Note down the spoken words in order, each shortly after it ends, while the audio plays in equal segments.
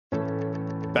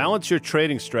Balance your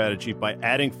trading strategy by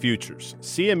adding futures.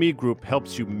 CME Group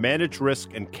helps you manage risk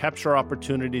and capture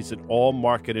opportunities in all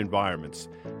market environments.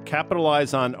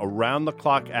 Capitalize on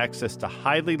around-the-clock access to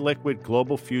highly liquid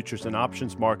global futures and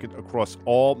options market across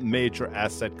all major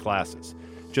asset classes.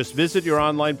 Just visit your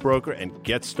online broker and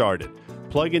get started.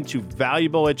 Plug into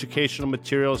valuable educational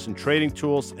materials and trading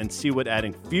tools and see what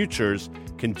adding futures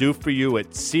can do for you at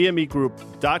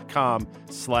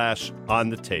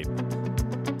cmegroup.com/on-the-tape.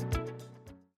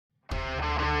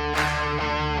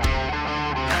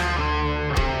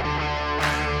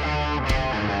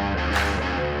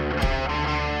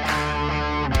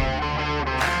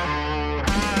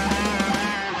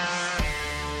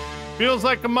 Feels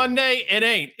like a Monday. It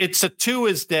ain't. It's a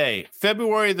Tuesday,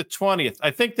 February the 20th.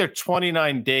 I think they're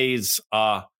 29 days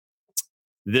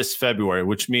this February,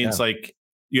 which means like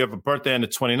you have a birthday on the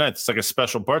 29th. It's like a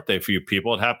special birthday for you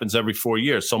people. It happens every 4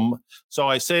 years. So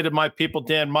I say to my people,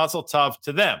 Dan, Mazel Tov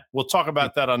to them. We'll talk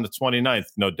about that on the 29th,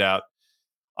 no doubt.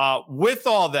 With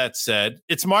all that said,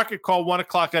 it's market call 1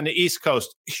 o'clock on the East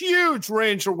Coast. Huge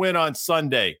Ranger win on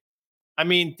Sunday. I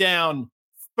mean, down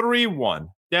 3-1,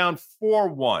 down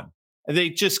 4-1.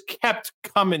 They just kept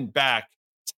coming back,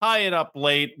 tie it up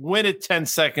late, win it 10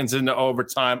 seconds into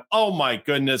overtime. Oh, my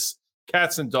goodness.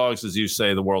 Cats and dogs, as you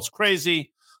say, the world's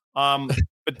crazy.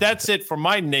 But that's it for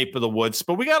my nape of the woods.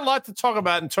 But we got a lot to talk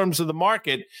about in terms of the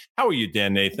market. How are you,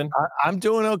 Dan Nathan? I'm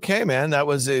doing okay, man. That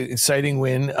was an exciting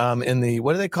win in the,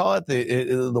 what do they call it?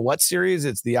 The what series?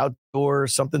 It's the outdoor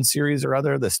something series or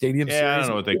other, the stadium series. I don't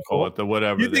know what they call it, the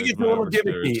whatever. You think it's a little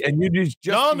gimmicky, and you just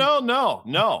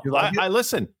No. Like I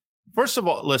listen. First of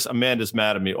all, listen, Amanda's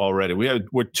mad at me already.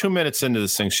 We're 2 minutes into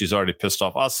this thing. She's already pissed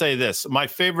off. I'll say this. My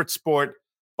favorite sport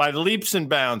by leaps and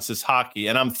bounds is hockey.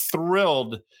 And I'm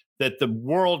thrilled that the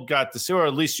world got to see, or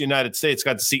at least the United States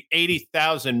got to see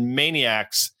 80,000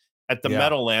 maniacs at the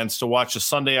Meadowlands to watch a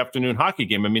Sunday afternoon hockey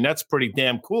game. I mean, that's pretty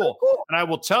damn cool. And I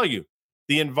will tell you,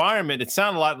 the environment, it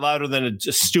sounded a lot louder than a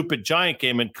stupid Giant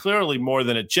game and clearly more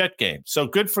than a Jet game. So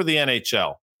good for the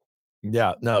NHL.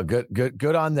 Yeah, no,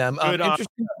 good on them.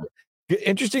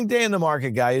 Interesting day in the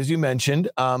market, guy, as you mentioned.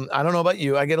 I don't know about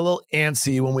you. I get a little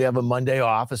antsy when we have a Monday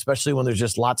off, especially when there's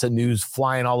just lots of news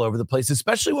flying all over the place,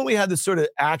 especially when we had this sort of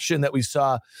action that we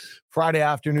saw Friday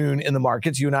afternoon in the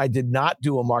markets. You and I did not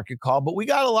do a market call, but we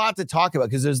got a lot to talk about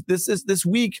because this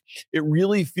week, it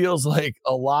really feels like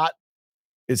a lot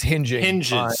is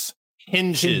hinges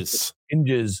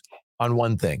on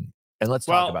one thing. And let's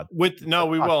talk about that. We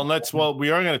will. And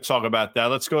we are going to talk about that.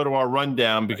 Let's go to our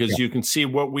rundown because you can see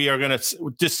what we are going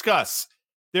to discuss.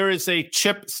 There is a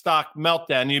chip stock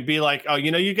meltdown. You'd be like, oh,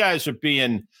 you guys are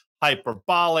being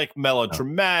hyperbolic,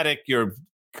 melodramatic, you're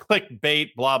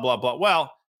clickbait, blah, blah, blah.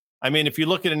 Well, I mean, if you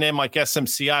look at a name like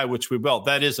SMCI, which we will,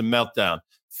 that is a meltdown.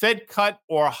 Fed cut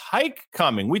or hike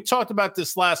coming. We talked about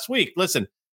this last week. Listen,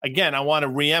 again, I want to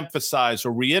reemphasize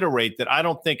or reiterate that I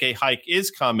don't think a hike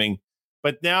is coming.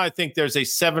 But now I think there's a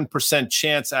 7%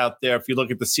 chance out there, if you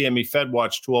look at the CME Fed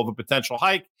Watch tool, of a potential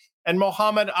hike. And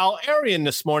Mohammed Al-Arian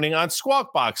this morning on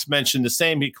Squawk Box mentioned the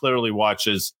same. He clearly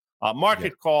watches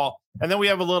Market Call. And then we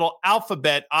have a little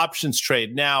Alphabet options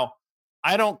trade. Now,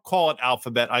 I don't call it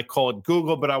Alphabet. I call it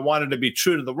Google, but I wanted to be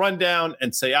true to the rundown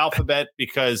and say Alphabet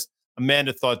because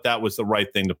Amanda thought that was the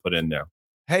right thing to put in there.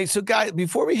 Hey, so guys,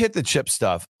 before we hit the chip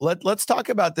stuff, let's talk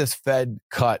about this Fed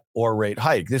cut or rate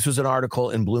hike. This was an article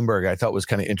in Bloomberg I thought was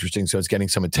kind of interesting, so it's getting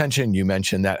some attention. You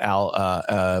mentioned that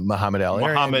Mohammed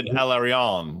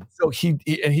Al-Arian. So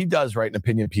he does write an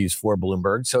opinion piece for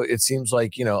Bloomberg. So it seems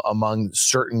like, among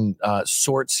certain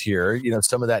sorts here,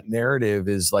 some of that narrative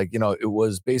is like, it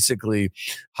was basically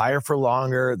higher for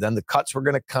longer, then the cuts were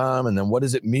going to come, and then what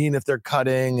does it mean if they're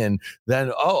cutting? And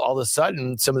then, all of a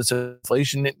sudden, some of this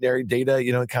inflationary data,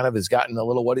 kind of has gotten a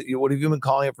little, what have you been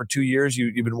calling it for 2 years?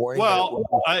 You've been worrying about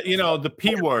it? The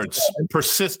P words,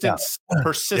 persistent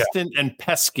and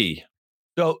pesky.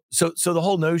 So the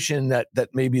whole notion that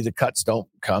maybe the cuts don't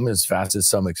come as fast as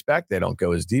some expect, they don't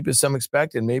go as deep as some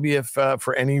expect, and maybe if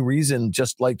for any reason,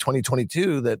 just like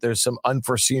 2022, that there's some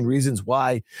unforeseen reasons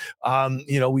why,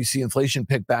 we see inflation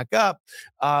pick back up.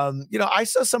 I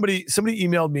saw somebody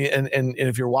emailed me, and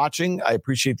if you're watching, I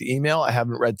appreciate the email. I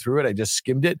haven't read through it. I just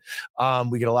skimmed it.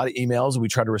 We get a lot of emails, and we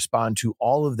try to respond to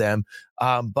all of them.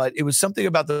 But it was something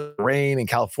about the rain in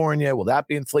California. Will that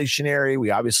be inflationary? We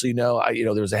obviously know,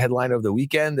 there was a headline over the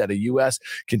weekend that a U.S.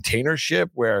 container ship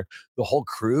where the whole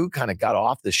crew kind of got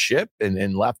off the ship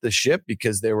and left the ship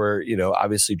because there were,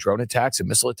 obviously drone attacks and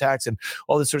missile attacks and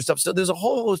all this sort of stuff. So there's a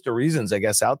whole host of reasons, I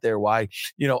guess, out there why,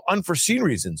 unforeseen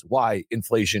reasons why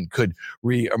inflation could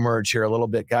reemerge here a little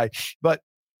bit, Guy. But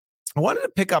I wanted to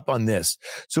pick up on this.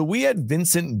 So we had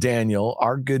Vincent Daniel,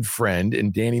 our good friend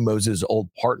and Danny Moses'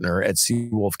 old partner at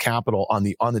Seawolf Capital on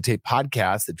the Tape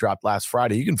podcast that dropped last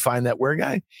Friday. You can find that where,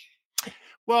 Guy?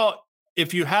 Well,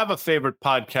 if you have a favorite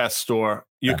podcast store,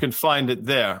 you can find it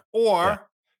there. Or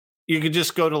you could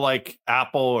just go to like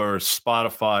Apple or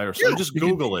Spotify or something. Just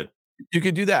Google it. You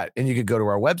could do that. And you could go to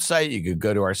our website. You could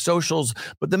go to our socials.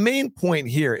 But the main point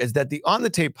here is that the On the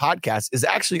Tape podcast is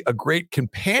actually a great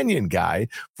companion guide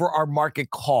for our market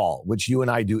call, which you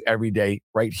and I do every day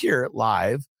right here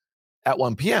live at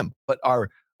 1 p.m. But our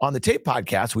On the Tape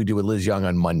podcast, we do with Liz Young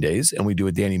on Mondays, and we do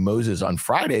with Danny Moses on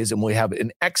Fridays, and we have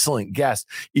an excellent guest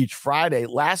each Friday.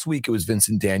 Last week, it was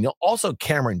Vincent Daniel, also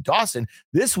Cameron Dawson.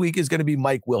 This week is going to be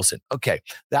Mike Wilson. Okay,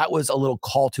 that was a little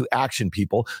call to action,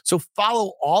 people. So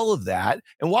follow all of that.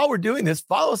 And while we're doing this,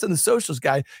 follow us on the socials,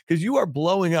 guy, because you are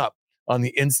blowing up on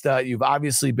the Insta. You've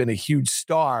obviously been a huge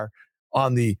star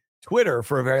on the Twitter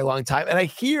for a very long time. And I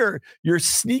hear you're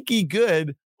sneaky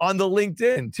good on the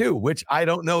LinkedIn too, which I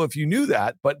don't know if you knew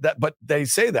that, but they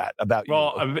say that about you.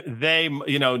 Well, they,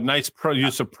 nice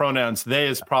use of pronouns. They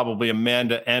is probably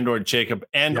Amanda and or Jacob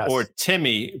and or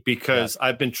Timmy, because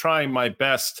I've been trying my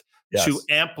best to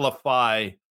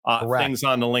amplify things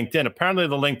on the LinkedIn. Apparently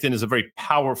the LinkedIn is a very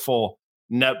powerful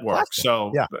network.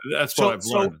 So that's what I've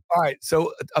learned. All right.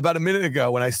 So about a minute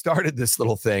ago, when I started this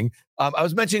little thing, I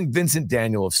was mentioning Vincent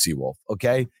Daniel of Seawolf.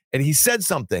 Okay. And he said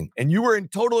something and you were in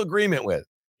total agreement with.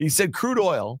 He said crude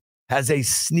oil has a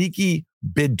sneaky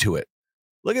bid to it.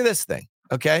 Look at this thing,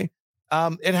 okay?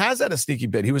 It has had a sneaky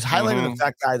bid. He was highlighting the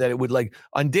fact that it would, like,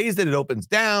 on days that it opens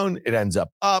down, it ends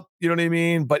up. You know what I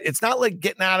mean? But it's not like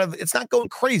getting out of. It's not going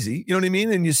crazy. You know what I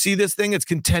mean? And you see this thing. It's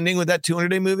contending with that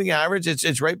 200-day moving average.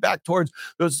 It's right back towards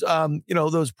those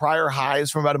those prior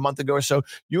highs from about a month ago or so.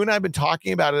 You and I have been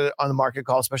talking about it on the market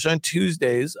call, especially on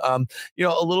Tuesdays. A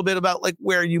little bit about like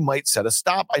where you might set a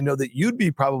stop. I know that you'd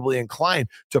be probably inclined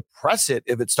to press it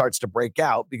if it starts to break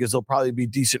out, because there'll probably be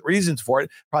decent reasons for it.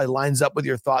 Probably lines up with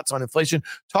your thoughts on inflation.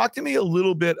 Talk to me a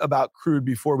little bit about crude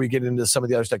before we get into some of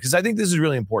the other stuff, because I think this is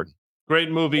really important. Great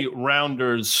movie,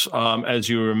 Rounders, as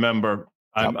you remember.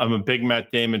 I'm a big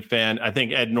Matt Damon fan. I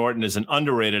think Ed Norton is an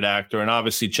underrated actor, and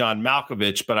obviously John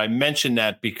Malkovich. But I mention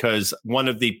that because one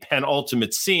of the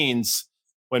penultimate scenes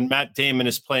when Matt Damon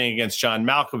is playing against John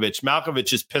Malkovich,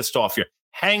 Malkovich is pissed off. You're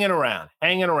hanging around,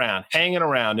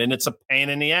 and it's a pain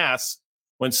in the ass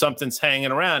when something's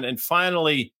hanging around. And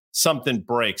finally, something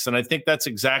breaks. And I think that's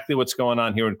exactly what's going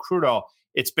on here in crude oil.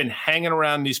 It's been hanging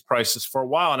around these prices for a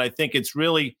while, and I think it's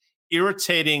really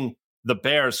irritating the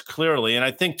bears, clearly. And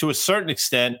I think to a certain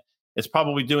extent, it's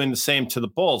probably doing the same to the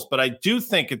bulls. But I do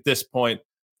think at this point,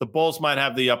 the bulls might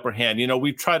have the upper hand.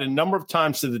 We've tried a number of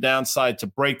times to the downside to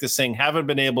break this thing, haven't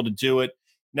been able to do it.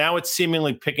 Now it's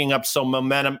seemingly picking up some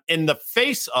momentum in the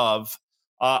face of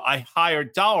a higher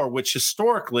dollar, which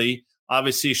historically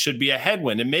obviously should be a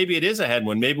headwind. And maybe it is a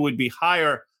headwind. Maybe it would be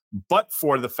higher, but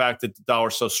for the fact that the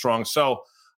dollar's so strong. So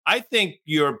I think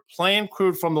you're playing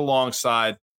crude from the long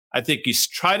side. I think you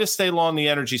try to stay long the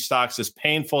energy stocks, as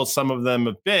painful as some of them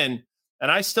have been. And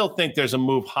I still think there's a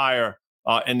move higher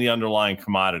in the underlying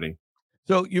commodity.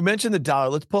 So you mentioned the dollar.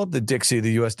 Let's pull up the Dixie,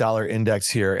 the U.S. dollar index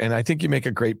here. And I think you make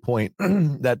a great point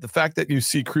that the fact that you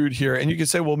see crude here, and you can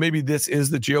say, well, maybe this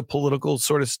is the geopolitical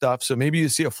sort of stuff. So maybe you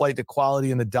see a flight to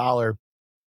quality in the dollar.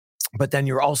 But then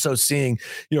you're also seeing,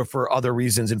 for other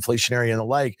reasons, inflationary and the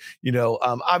like,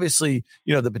 obviously,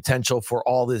 the potential for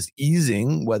all this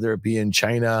easing, whether it be in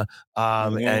China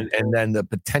and then the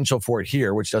potential for it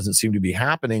here, which doesn't seem to be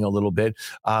happening a little bit.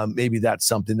 Maybe that's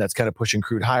something that's kind of pushing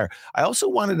crude higher. I also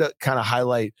wanted to kind of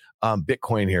highlight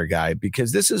Bitcoin here, Guy,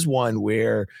 because this is one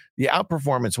where the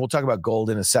outperformance, we'll talk about gold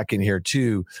in a second here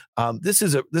too. This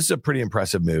is a pretty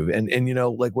impressive move. And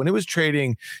like when it was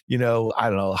trading, I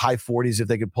don't know, high 40s, if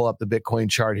they could pull up the Bitcoin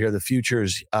chart here, the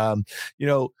futures,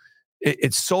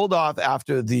 it sold off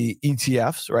after the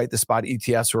ETFs, right? The spot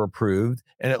ETFs were approved,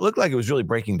 and it looked like it was really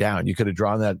breaking down. You could have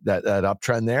drawn that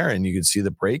uptrend there, and you could see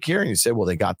the break here, and you said, well,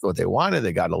 they got what they wanted.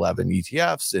 They got 11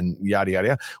 ETFs and yada, yada,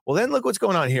 yada. Well, then look what's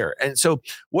going on here. And so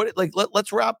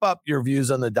let's wrap up your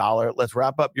views on the dollar. Let's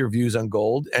wrap up your views on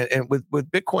gold and with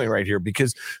Bitcoin right here,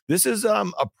 because this is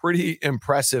a pretty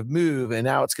impressive move, and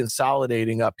now it's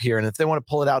consolidating up here. And if they want to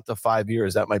pull it out to 5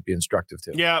 years, that might be instructive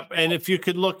too. Yeah, and if you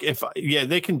could look,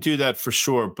 they can do that for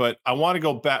sure, but I want to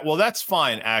go back. Well, that's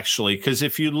fine actually, because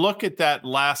if you look at that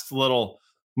last little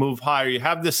move higher, you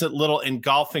have this little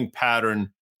engulfing pattern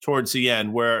towards the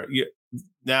end where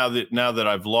now that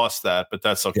I've lost that, but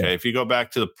that's okay. Yeah. If you go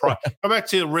back to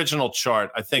the original chart,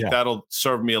 I think that'll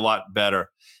serve me a lot better.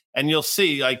 And you'll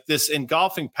see like this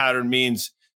engulfing pattern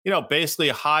means basically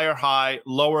a higher high,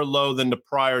 lower low than the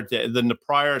prior day, than the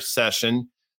prior session.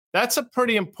 That's a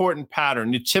pretty important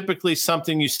pattern. Typically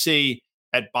something you see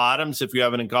at bottoms if you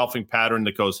have an engulfing pattern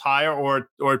that goes higher or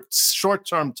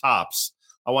short-term tops.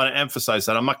 I want to emphasize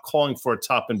that. I'm not calling for a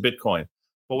top in Bitcoin.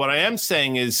 But what I am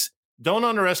saying is don't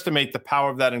underestimate the power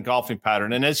of that engulfing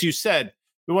pattern. And as you said,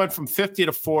 we went from 50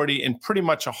 to 40 in pretty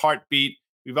much a heartbeat.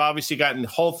 We've obviously gotten the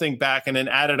whole thing back and then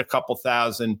added a couple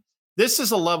thousand. This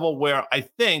is a level where I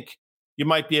think you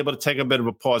might be able to take a bit of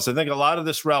a pause. I think a lot of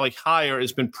this rally higher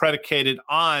has been predicated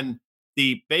on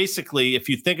basically, if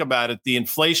you think about it, the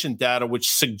inflation data,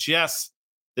 which suggests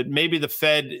that maybe the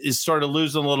Fed is sort of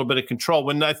losing a little bit of control.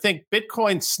 When I think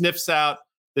Bitcoin sniffs out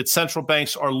that central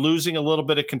banks are losing a little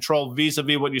bit of control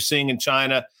vis-a-vis what you're seeing in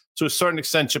China, to a certain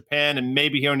extent Japan, and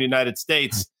maybe here in the United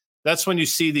States, that's when you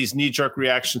see these knee-jerk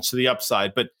reactions to the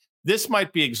upside. But this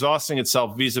might be exhausting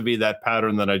itself vis-a-vis that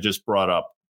pattern that I just brought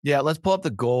up. Yeah, let's pull up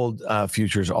the gold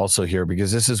futures also here,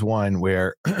 because this is one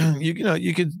where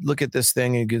you could look at this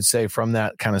thing and you could say from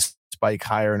that kind of spike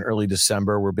higher in early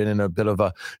December, we've been in a bit of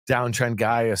a downtrend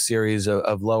guy, a series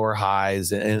of lower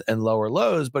highs and lower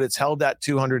lows, but it's held that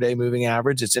 200-day moving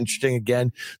average. It's interesting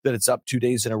again that it's up 2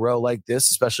 days in a row like this,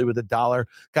 especially with the dollar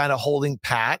kind of holding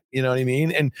pat. You know what I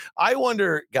mean? And I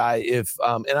wonder, Guy, if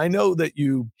and I know that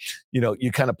you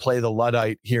kind of play the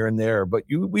Luddite here and there, but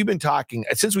we've been talking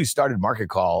since we started Market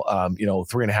Call,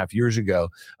 3.5 years ago,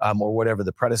 or whatever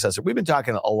the predecessor. We've been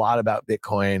talking a lot about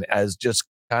Bitcoin as just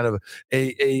kind of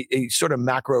a sort of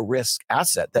macro risk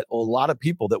asset that a lot of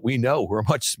people that we know who are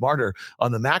much smarter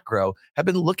on the macro have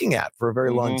been looking at for a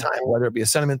very long time, whether it be a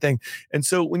sentiment thing. And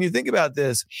so when you think about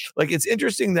this, like, it's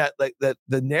interesting that that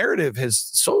the narrative has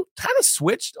so kind of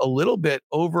switched a little bit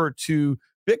over to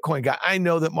Bitcoin. Guy, I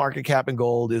know that market cap and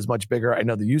gold is much bigger. I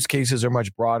know the use cases are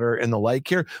much broader and the like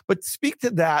here, but speak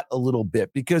to that a little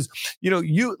bit, because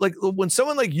you like when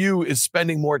someone like you is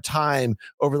spending more time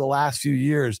over the last few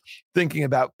years thinking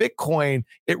about Bitcoin,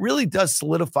 it really does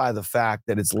solidify the fact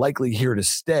that it's likely here to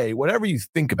stay, whatever you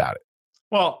think about it.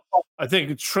 Well, I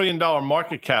think it's $1 trillion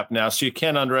market cap now, so you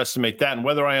can't underestimate that. And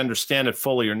whether I understand it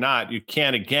fully or not, you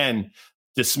can't again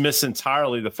dismiss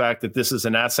entirely the fact that this is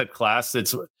an asset class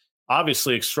that's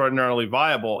obviously extraordinarily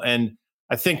viable. And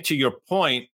I think, to your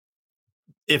point,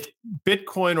 if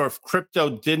Bitcoin or if crypto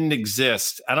didn't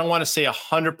exist, I don't want to say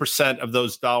 100% of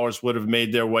those dollars would have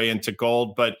made their way into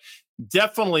gold, but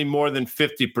definitely more than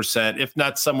 50%, if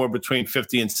not somewhere between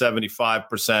 50 and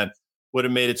 75%, would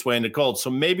have made its way into gold. So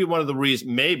maybe one of the reasons,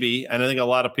 and I think a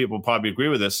lot of people probably agree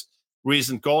with this,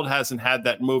 reason gold hasn't had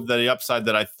that move, that the upside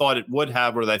that I thought it would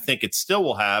have, or that I think it still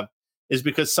will have, is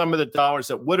because some of the dollars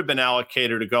that would have been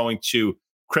allocated are going to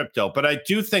crypto. But I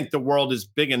do think the world is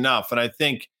big enough, and I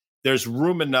think there's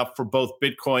room enough for both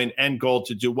Bitcoin and gold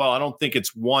to do well. I don't think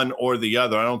it's one or the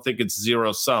other. I don't think it's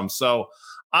zero sum. So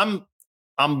I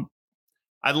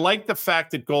like the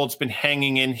fact that gold's been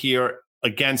hanging in here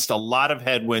against a lot of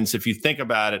headwinds. If you think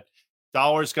about it,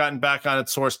 dollar's gotten back on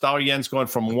its horse. Dollar yen's going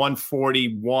from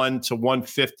 141 to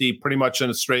 150, pretty much in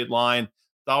a straight line.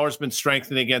 Dollar's been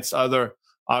strengthening against other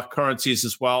currencies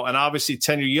as well. And obviously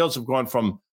 10-year yields have gone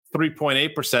from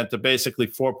 3.8% to basically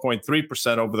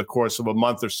 4.3% over the course of a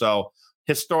month or so.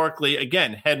 Historically,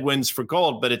 again, headwinds for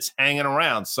gold, but it's hanging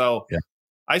around. So yeah.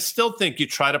 I still think you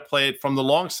try to play it from the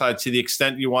long side to the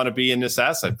extent you want to be in this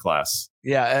asset class.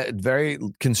 Yeah, a very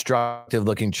constructive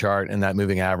looking chart, and that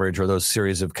moving average or those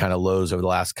series of kind of lows over the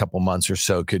last couple months or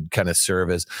so could kind of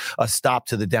serve as a stop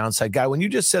to the downside. Guy, when you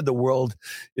just said the world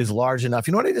is large enough,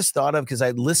 you know what I just thought of? Because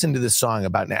I listened to this song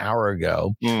about an hour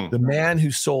ago, The Man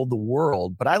Who Sold the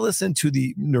World, but I listened to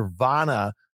the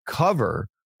Nirvana cover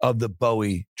of the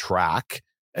Bowie track.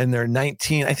 And they're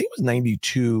 19, I think it was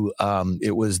 92.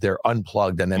 It was their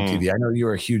Unplugged on MTV. I know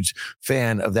you're a huge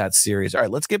fan of that series. All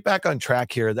right, let's get back on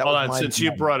track here. Hold on, since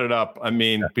you brought it up,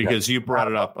 because you brought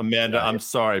it up, Amanda, I'm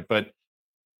sorry, but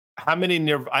how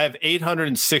many I have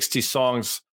 860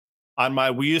 songs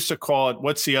on we used to call it,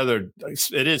 what's the other?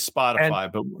 It is Spotify,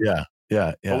 but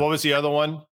yeah. But what was the other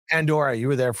one? Pandora, you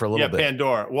were there for a little bit. Yeah,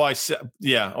 Pandora. Well,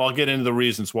 I'll get into the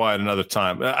reasons why at another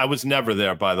time. I was never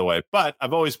there, by the way, but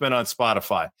I've always been on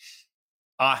Spotify.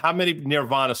 How many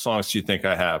Nirvana songs do you think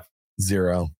I have?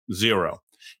 Zero.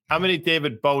 How many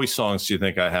David Bowie songs do you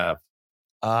think I have?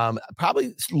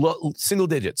 Probably single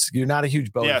digits. You're not a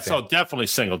huge Bowie fan. So definitely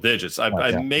single digits.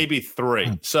 I maybe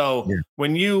 3. So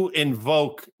when you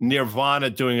invoke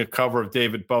Nirvana doing a cover of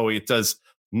David Bowie, it does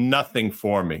nothing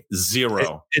for me.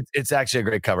 Zero. It's actually a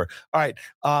great cover. All right.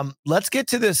 Let's get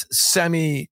to this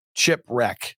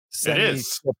Chipwreck It Send me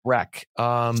is. Chipwreck.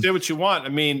 Say what you want. I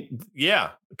mean,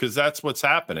 yeah, because that's what's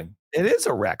happening. It is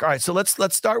a wreck. All right, so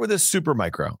let's start with this super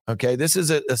micro. Okay, this is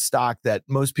a stock that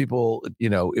most people,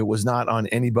 it was not on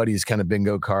anybody's kind of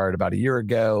bingo card about a year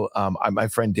ago. My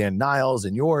friend Dan Niles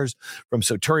and yours from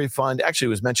Soturi Fund actually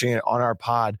was mentioning it on our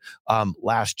pod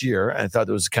last year, and I thought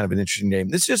it was kind of an interesting name.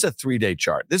 This is just a 3-day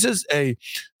chart. This is a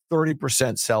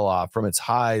 30% sell off from its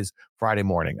highs Friday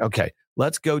morning. Okay,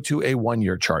 let's go to a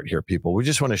 1-year chart here, people. We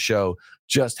just want to show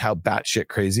just how batshit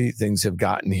crazy things have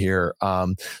gotten here.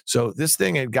 So this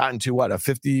thing had gotten to a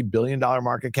 $50 billion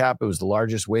market cap. It was the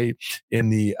largest weight in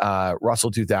the Russell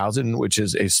 2000, which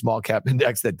is a small cap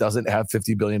index that doesn't have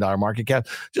 $50 billion market cap.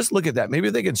 Just look at that. Maybe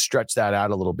they can stretch that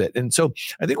out a little bit. And so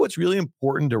I think what's really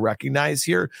important to recognize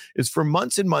here is for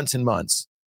months and months and months,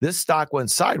 this stock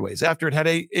went sideways after it had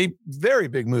a very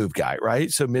big move, guy, right?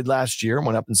 So mid last year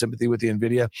went up in sympathy with the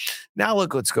NVIDIA. Now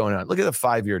look what's going on. Look at the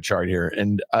 5-year chart here.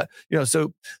 And,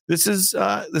 so this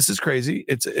is crazy.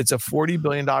 It's a $40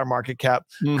 billion market cap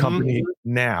company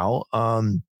now.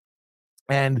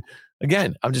 And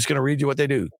again, I'm just going to read you what they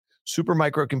do.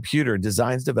 Supermicro Computer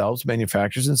designs, develops,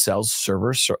 manufactures, and sells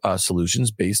server solutions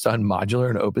based on modular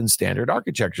and open standard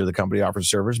architecture. The company offers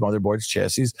servers, motherboards,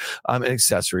 chassis, and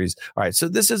accessories. All right, so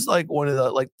this is like one of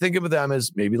the, think of them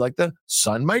as maybe like the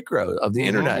Sun Micro of the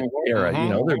internet era.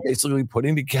 They're basically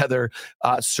putting together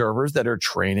servers that are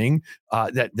training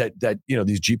that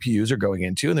these GPUs are going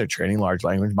into, and they're training large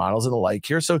language models and the like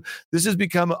here. So this has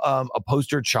become a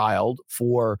poster child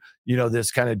for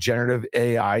this kind of generative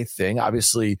AI thing.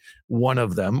 Obviously, one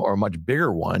of them, or a much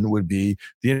bigger one, would be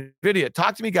the NVIDIA.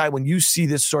 Talk to me, guy, when you see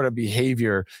this sort of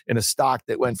behavior in a stock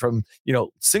that went from,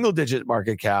 single-digit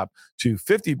market cap to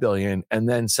 50 billion and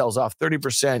then sells off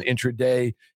 30%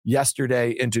 intraday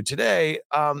yesterday into today.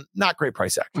 Not great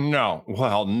price action. No.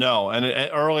 Well, no. And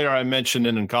earlier I mentioned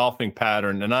an engulfing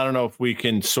pattern, and I don't know if we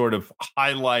can sort of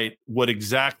highlight what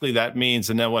exactly that means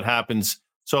and then what happens.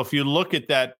 So if you look at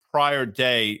that prior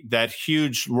day, that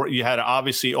huge, you had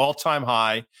obviously all-time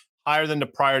high, higher than the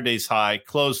prior day's high,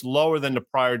 closed lower than the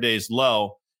prior day's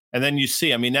low. And then you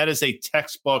see, that is a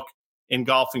textbook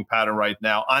engulfing pattern right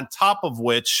now, on top of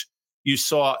which you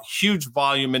saw huge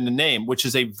volume in the name, which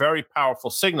is a very powerful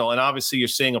signal. And obviously you're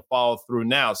seeing a follow through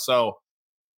now. So,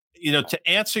 to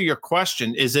answer your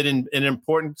question, is it an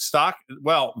important stock?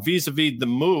 Well, vis-a-vis the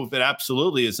move, it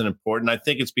absolutely isn't important. I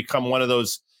think it's become one of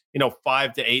those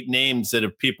 5 to 8 names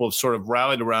that people have sort of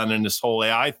rallied around in this whole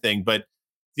AI thing. But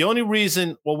the only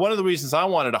reason, one of the reasons I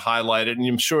wanted to highlight it, and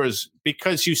I'm sure, is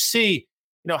because you see,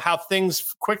 how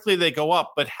things quickly they go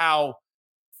up, but how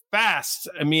fast,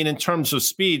 in terms of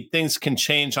speed, things can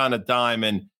change on a dime.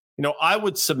 And, I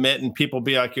would submit, and people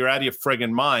be like, you're out of your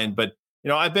friggin' mind. But,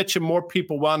 I bet you more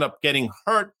people wound up getting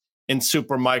hurt in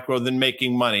Supermicro than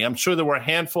making money. I'm sure there were a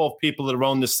handful of people that have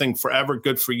owned this thing forever.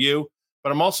 Good for you.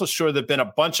 But I'm also sure there've been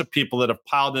a bunch of people that have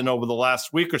piled in over the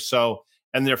last week or so,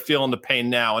 and they're feeling the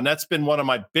pain now. And that's been one of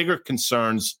my bigger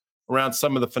concerns around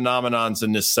some of the phenomenons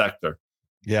in this sector.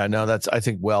 Yeah, no, that's, I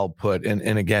think, well put.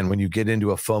 And again, when you get into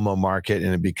a FOMO market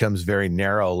and it becomes very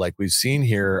narrow, like we've seen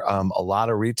here, a lot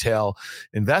of retail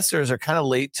investors are kind of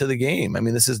late to the game.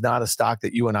 This is not a stock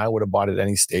that you and I would have bought at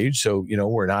any stage. So,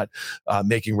 we're not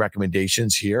making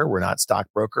recommendations here. We're not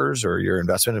stockbrokers or your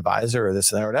investment advisor or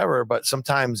this and that or whatever. But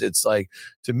sometimes it's like,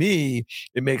 to me,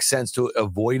 it makes sense to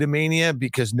avoid a mania,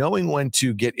 because knowing when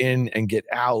to get in and get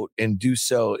out and do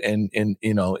so and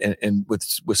with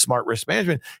smart risk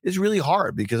management is really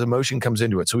hard, because emotion comes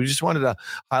into it. So we just wanted to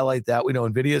highlight that. We know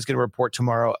NVIDIA is going to report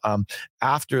tomorrow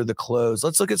after the close.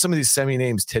 Let's look at some of these semi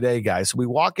names today, guys. So we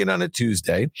walk in on a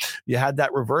Tuesday. You had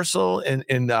that reversal in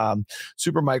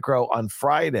Supermicro on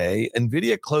Friday.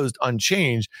 NVIDIA closed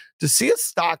unchanged. To see a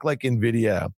stock like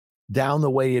NVIDIA down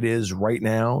the way it is right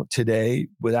now today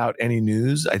without any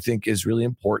news, I think is really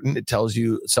important. It tells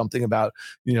you something about,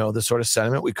 the sort of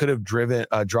sentiment. We could have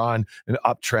drawn an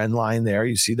uptrend line there.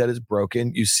 You see that it's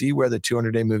broken. You see where the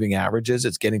 200-day moving average is.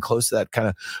 It's getting close to that kind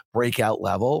of breakout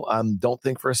level. Don't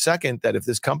think for a second that if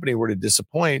this company were to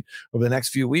disappoint over the next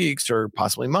few weeks or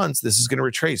possibly months, this is going to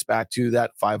retrace back to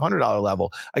that $500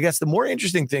 level. I guess the more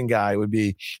interesting thing, Guy, would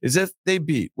be is if they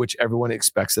beat, which everyone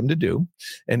expects them to do,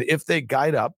 and if they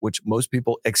guide up, which most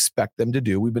people expect them to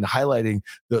do. We've been highlighting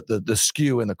the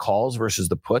skew in the calls versus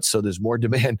the puts. So there's more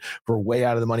demand for way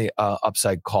out of the money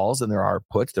upside calls than there are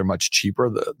puts. They're much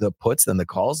cheaper, the puts, than the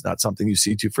calls. Not something you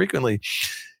see too frequently.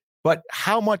 But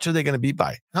how much are they going to beat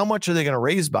by? How much are they going to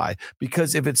raise by?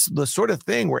 Because if it's the sort of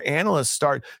thing where analysts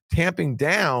start tamping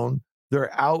down,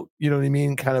 they're out,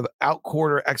 kind of out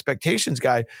quarter expectations,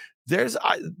 Guy, there's,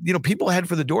 people head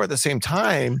for the door at the same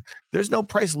time. There's no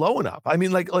price low enough. I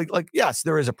mean, like, yes,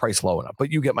 there is a price low enough,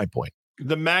 but you get my point.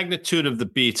 The magnitude of the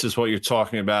beats is what you're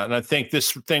talking about. And I think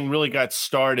this thing really got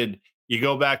started. You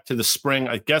go back to the spring,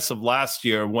 I guess, of last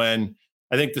year when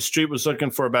I think the street was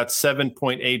looking for about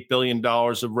 $7.8 billion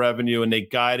of revenue, and they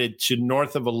guided to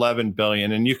north of $11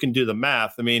 billion. And you can do the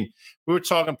math. I mean, we were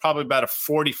talking probably about a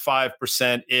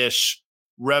 45%-ish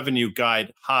revenue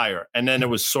guide higher. And then it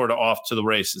was sort of off to the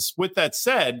races. With that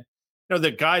said,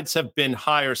 the guides have been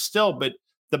higher still, but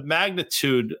the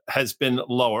magnitude has been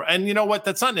lower. And you know what?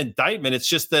 That's not an indictment. It's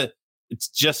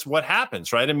just what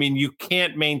happens, right? I mean,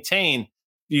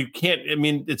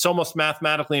 it's almost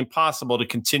mathematically impossible to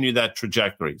continue that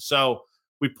trajectory. So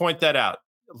we point that out.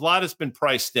 A lot has been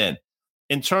priced in.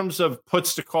 In terms of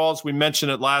puts to calls, we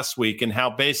mentioned it last week and how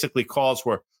basically calls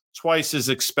were twice as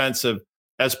expensive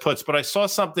as puts. But I saw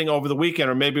something over the weekend,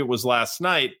 or maybe it was last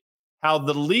night, how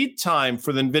the lead time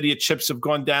for the NVIDIA chips have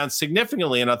gone down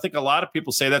significantly. And I think a lot of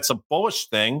people say that's a bullish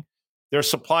thing. Their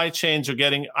supply chains are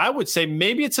getting, I would say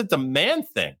maybe it's a demand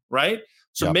thing, right?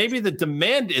 So maybe the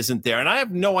demand isn't there. And I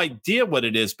have no idea what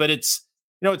it is, but it's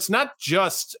not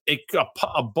just a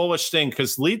bullish thing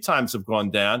because lead times have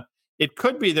gone down. It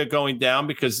could be they're going down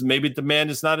because maybe demand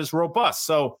is not as robust.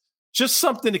 So just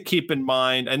something to keep in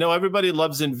mind. I know everybody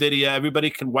loves NVIDIA. Everybody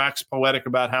can wax poetic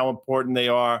about how important they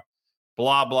are.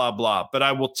 Blah, blah, blah. But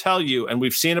I will tell you, and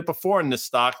we've seen it before in this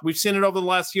stock. We've seen it over the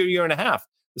last year and a half.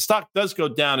 The stock does go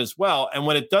down as well. And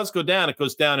when it does go down, it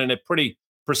goes down in a pretty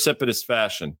precipitous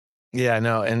fashion. Yeah,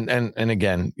 no. And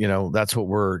again, that's what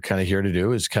we're kind of here to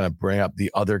do, is kind of bring up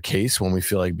the other case when we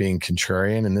feel like being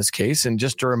contrarian in this case. And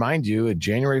just to remind you, at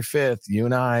January 5th, you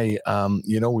and I,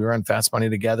 we were on Fast Money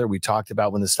together. We talked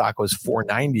about when the stock was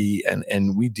 $4.90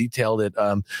 and we detailed it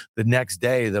the next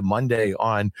day, the Monday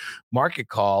on Market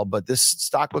Call. But this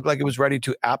stock looked like it was ready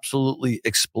to absolutely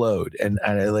explode. And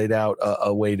I laid out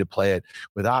a way to play it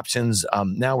with options.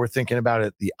 Now we're thinking about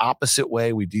it the opposite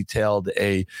way. We detailed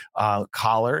a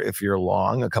collar if you're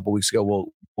long. A couple weeks ago,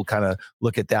 we'll kind of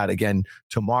look at that again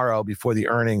tomorrow before the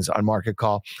earnings on Market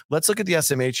Call. Let's look at the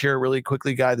SMH here really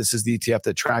quickly, Guy. This is the ETF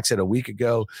that tracks it. A week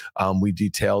ago, we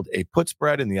detailed a put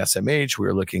spread in the SMH. We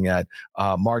were looking at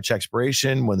March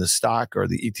expiration when the stock or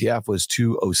the ETF was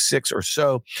 206 or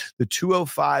so. The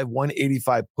 205,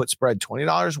 185 put spread,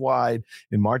 $20 wide.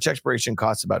 In March expiration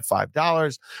costs about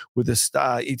 $5. With the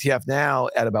ETF now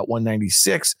at about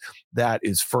 196, that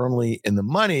is firmly in the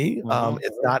money.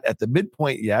 It's not at the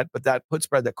midpoint yet, but that put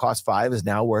spread that cost $5 is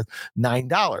now worth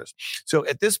 $9. So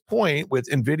at this point with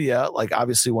NVIDIA, like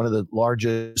obviously one of the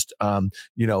largest,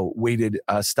 weighted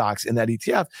stocks in that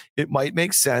ETF, it might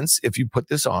make sense if you put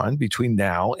this on between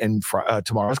now and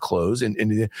tomorrow's close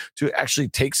and to actually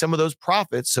take some of those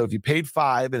profits. So if you paid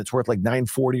 $5 and it's worth like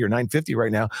 $9.40 or $9.50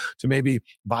 right now, to maybe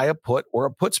buy a put or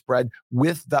a put spread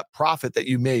with that profit that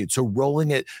you made. So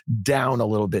rolling it down a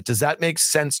little bit. Does that make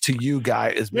sense to you, Guy,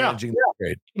 as managing the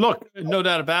trade? Look, no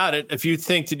doubt about it. If you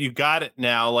think that you got it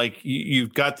now, like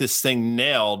you've got this thing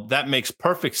nailed, that makes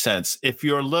perfect sense. If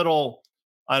you're a little,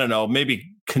 I don't know,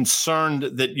 maybe concerned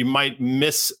that you might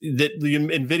miss, that the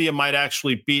NVIDIA might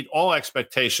actually beat all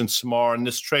expectations tomorrow, and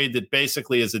this trade that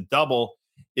basically is a double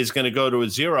is going to go to a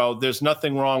zero, there's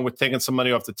nothing wrong with taking some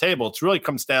money off the table. It really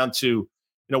comes down to,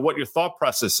 what your thought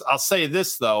process. I'll say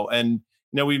this though, and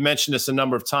we've mentioned this a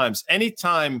number of times.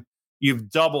 Anytime you've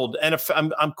doubled, and if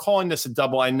I'm calling this a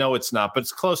double, I know it's not, but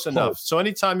it's close enough. So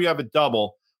anytime you have a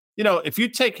double, if you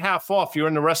take half off, you're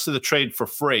in the rest of the trade for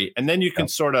free, and then you can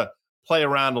sort of play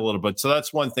around a little bit. So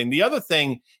that's one thing. The other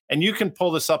thing, and you can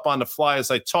pull this up on the fly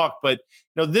as I talk, but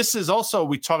this is also,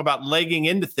 we talk about legging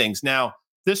into things. Now,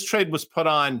 this trade was put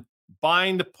on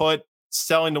buying the put,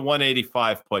 selling the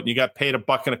 185 put. You got paid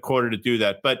 $1.25 to do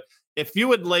that. But if you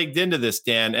had legged into this,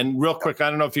 Dan, and real quick, I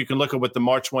don't know if you can look at what the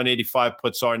March 185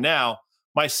 puts are now.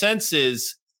 My sense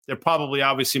is they're probably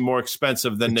obviously more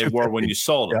expensive than they were when you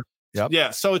sold them.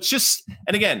 Yeah. So it's just,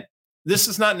 and again, this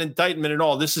is not an indictment at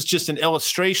all. This is just an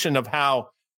illustration of how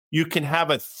you can have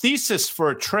a thesis for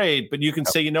a trade, but you can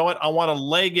say, you know what? I want to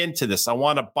leg into this. I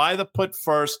want to buy the put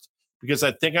first because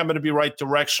I think I'm going to be right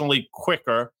directionally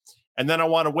quicker. And then I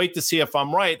want to wait to see if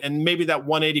I'm right. And maybe that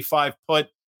 185 put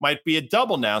might be a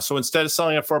double now. So instead of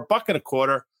selling it for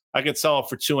 $1.25, I could sell it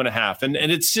for $2.50.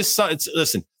 And it's just,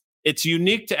 listen, it's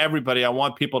unique to everybody. I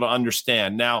want people to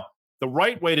understand. Now, the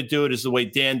right way to do it is the way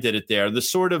Dan did it there. The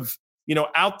sort of,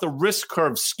 out the risk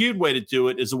curve skewed way to do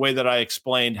it is the way that I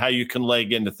explained how you can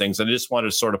leg into things. And I just wanted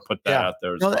to sort of put that out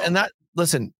there as well. And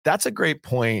listen, that's a great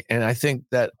point. And I think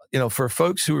that for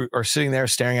folks who are sitting there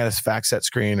staring at a FactSet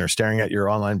screen or staring at your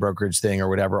online brokerage thing or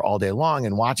whatever all day long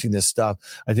and watching this stuff,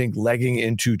 I think legging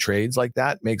into trades like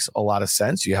that makes a lot of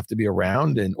sense. You have to be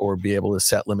around or be able to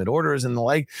set limit orders and the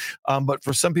like. But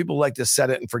for some people like to set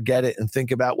it and forget it and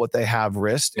think about what they have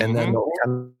risked and then they'll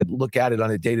kind of look at it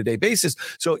on a day-to-day basis.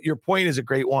 So your point is a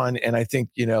great one. And I think,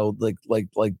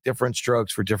 like different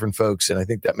strokes for different folks. And I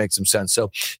think that makes some sense.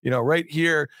 So, right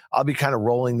here, I'll be kind of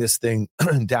rolling this thing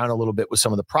down a little bit with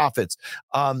some of the profits.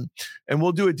 And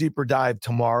we'll do a deeper dive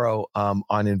tomorrow on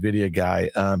NVIDIA Guy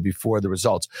before the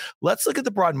results. Let's look at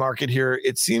the broad market here.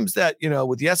 It seems that,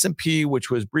 with the S&P, which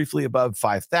was briefly above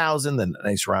 5,000, then a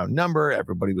nice round number,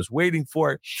 everybody was waiting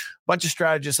for it. A bunch of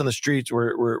strategists on the streets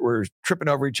were tripping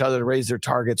over each other to raise their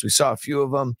targets. We saw a few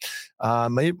of them.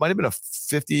 Might have been a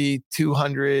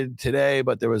 5,200 today,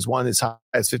 but there was one as high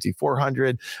as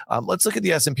 5,400. Let's look at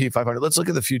the S&P 500. Let's look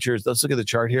at the futures. Let's look at the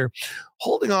chart here.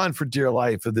 Holding on for dear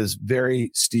life of this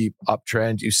very steep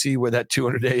uptrend. You see where that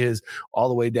 200-day is all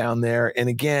the way down there. And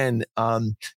again,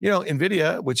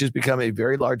 NVIDIA, which has become a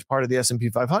very large part of the S&P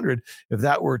 500, if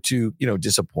that were to,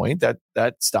 disappoint,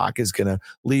 that stock is going to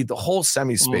lead the whole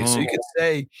semi space. So you could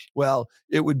say, well,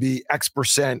 it would be X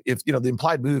percent if, the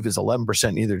implied move is 11%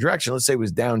 in either direction. Let's say it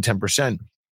was down 10%.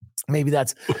 Maybe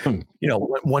that's,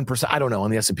 1%. I don't know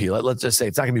on the S&P. Let's just say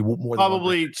it's not going to be more than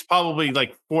it's probably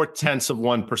like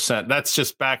 0.4%. That's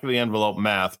just back of the envelope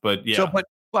math. But yeah. So,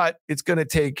 but it's going to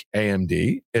take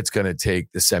AMD. It's going to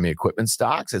take the semi equipment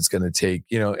stocks. It's going to take,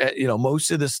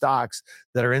 most of the stocks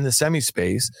that are in the semi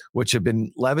space, which have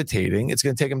been levitating. It's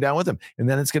going to take them down with them. And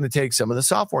then it's going to take some of the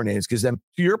software names. Because then,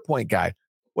 to your point, Guy,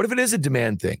 what if it is a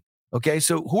demand thing? Okay,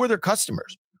 so who are their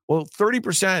customers? Well,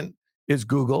 30% is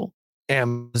Google,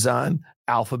 Amazon,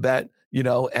 Alphabet,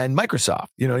 and Microsoft,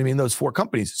 those four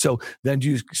companies. So then do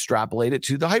you extrapolate it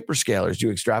to the hyperscalers? Do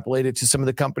you extrapolate it to some of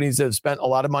the companies that have spent a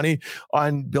lot of money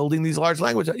on building these large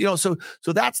languages? So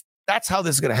that's how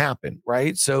this is going to happen,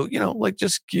 right? So, look,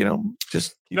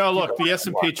 the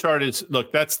S&P chart is,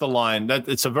 that's the line.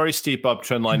 It's a very steep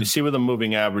uptrend line. You see where the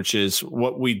moving average is.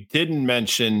 What we didn't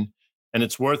mention, and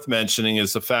it's worth mentioning,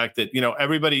 is the fact that,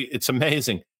 everybody, it's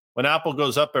amazing. When Apple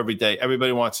goes up every day,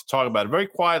 everybody wants to talk about it. Very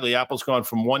quietly, Apple's gone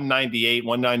from 198,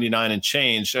 199 and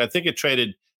change. I think it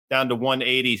traded down to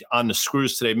 180 on the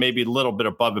screws today, maybe a little bit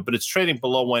above it, but it's trading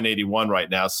below 181 right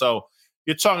now. So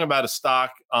you're talking about a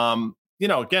stock, again,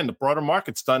 the broader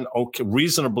market's done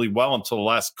reasonably well until the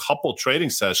last couple trading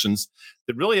sessions.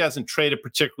 That really hasn't traded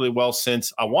particularly well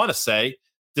since, I want to say,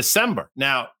 December.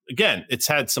 Now, again, it's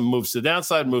had some moves to the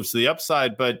downside, moves to the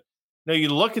upside, but you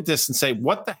look at this and say,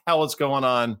 what the hell is going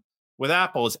on with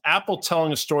Apple? Is Apple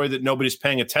telling a story that nobody's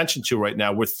paying attention to right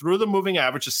now? We're through the moving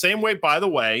average, the same way, by the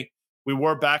way, we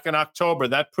were back in October.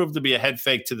 That proved to be a head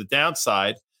fake to the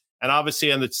downside. And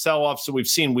obviously, on the sell-offs that we've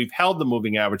seen, we've held the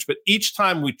moving average. But each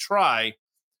time we try,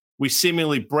 we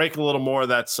seemingly break a little more of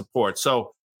that support.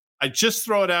 So I just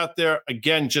throw it out there,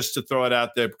 again, just to throw it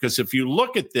out there, because if you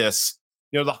look at this,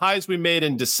 the highs we made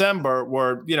in December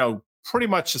were, pretty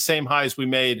much the same highs we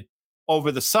made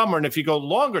over the summer. And if you go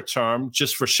longer term,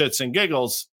 just for shits and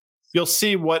giggles, you'll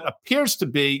see what appears to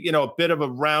be, a bit of a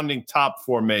rounding top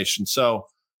formation. So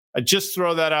I just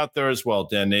throw that out there as well,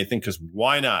 Dan Nathan, because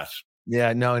why not?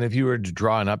 Yeah, no. And if you were to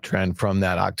draw an uptrend from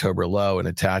that October low and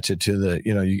attach it to the,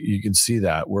 you can see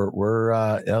that we're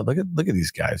look at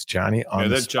these guys, Johnny on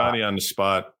the spot. Johnny on the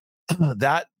spot.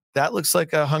 That looks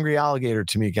like a hungry alligator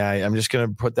to me, Guy. I'm just going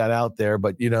to put that out there,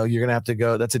 but you're going to have to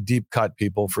go. That's a deep cut,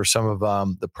 people, for some of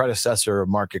the predecessor of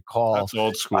Market Call. That's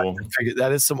old school.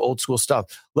 That is some old school stuff.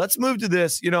 Let's move to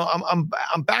this.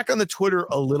 I'm back on the Twitter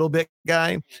a little bit,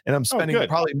 Guy, and I'm spending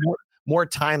probably more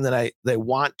time than they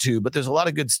want to, but there's a lot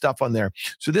of good stuff on there.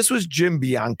 So this was Jim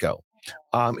Bianco.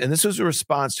 And this was a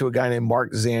response to a guy named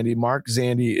Mark Zandi. Mark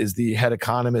Zandi is the head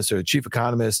economist or the chief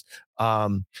economist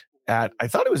I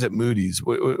thought it was at Moody's.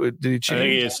 Did he change? I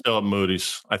think he is still at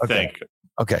Moody's, I think.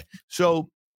 Okay. So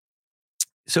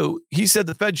he said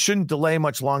the Fed shouldn't delay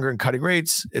much longer in cutting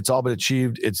rates. It's all but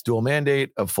achieved its dual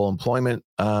mandate of full employment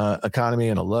economy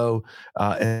and a low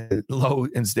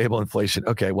and stable inflation.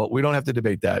 Okay, well, we don't have to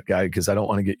debate that, Guy, because I don't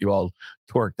want to get you all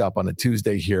torqued up on a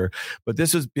Tuesday here. But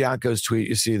this was Bianco's tweet.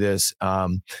 You see this.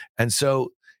 And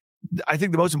so I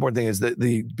think the most important thing is that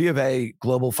the B of A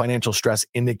Global Financial Stress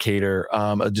Indicator,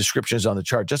 a description is on the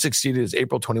chart, just exceeded its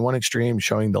April 21 extreme,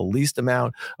 showing the least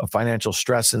amount of financial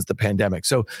stress since the pandemic.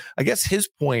 So I guess his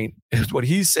point is what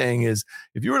he's saying is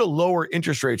if you were to lower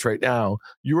interest rates right now,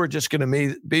 you are just going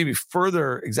to maybe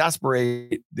further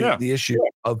exacerbate the issue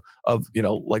of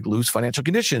like loose financial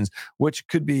conditions, which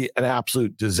could be an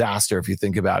absolute disaster if you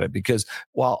think about it. Because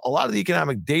while a lot of the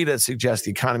economic data suggests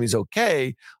the economy is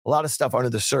okay, a lot of stuff under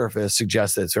the surface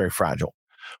suggests that it's very fragile.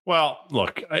 Well,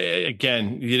 look,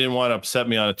 again, you didn't want to upset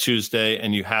me on a Tuesday,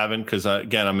 and you haven't, because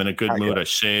again, I'm in a good mood. I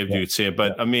shaved, you could see it.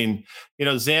 But I mean,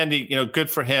 Zandy, good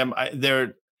for him. I'll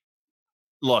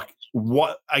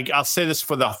say this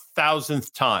for the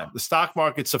 1,000th time. The stock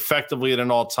market's effectively at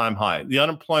an all-time high. The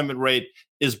unemployment rate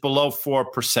is below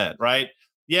 4%, right?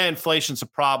 Yeah, inflation's a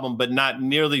problem, but not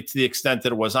nearly to the extent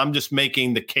that it was. I'm just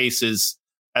making the cases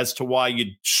as to why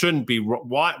you shouldn't be.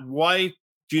 Why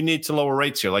do you need to lower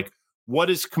rates here? Like, what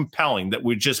is compelling that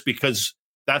because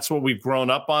that's what we've grown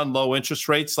up on, low interest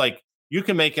rates? Like, you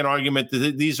can make an argument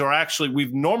that these are actually,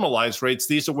 we've normalized rates.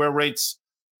 These are where rates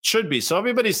should be. So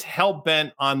everybody's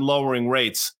hell-bent on lowering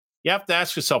rates. You have to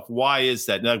ask yourself, why is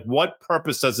that? Like, what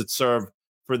purpose does it serve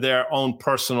for their own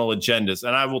personal agendas?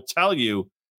 And I will tell you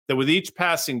that with each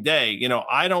passing day,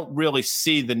 I don't really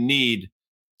see the need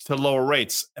to lower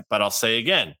rates. But I'll say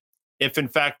again, if in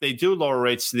fact they do lower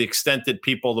rates to the extent that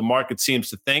the market seems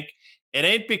to think, it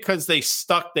ain't because they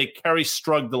Kerry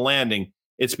struck the landing.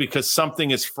 It's because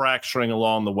something is fracturing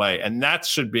along the way. And that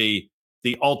should be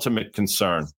the ultimate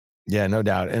concern. Yeah, no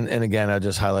doubt. And again, I'll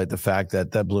just highlight the fact that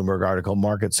Bloomberg article,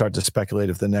 markets start to speculate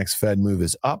if the next Fed move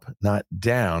is up, not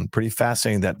down. Pretty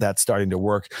fascinating that that's starting to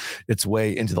work its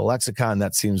way into the lexicon.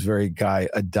 That seems very Guy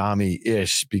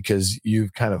Adami-ish, because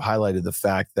you've kind of highlighted the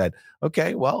fact that,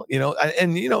 okay, well,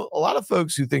 a lot of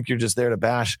folks who think you're just there to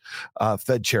bash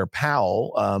Fed Chair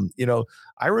Powell,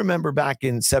 I remember back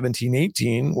in 17,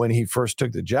 18, when he first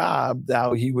took the job,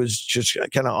 how he was just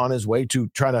kind of on his way to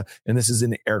try to, and this is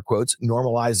in air quotes,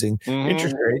 normalizing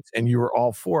interest rates, and you were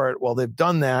all for it. Well, they've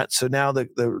done that. So now the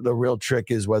real trick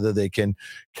is whether they can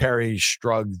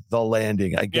shrug the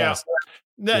landing, I guess.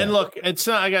 Yeah. And look, it's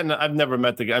not, I've never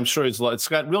met the guy. I'm sure it's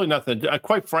got really nothing to do.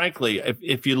 Quite frankly,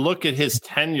 if you look at his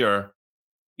tenure,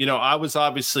 I was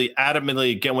obviously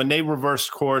adamantly again when they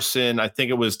reversed course in, I think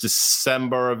it was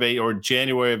December of 8 or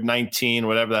January of 19,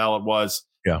 whatever the hell it was.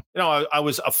 Yeah. I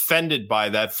was offended by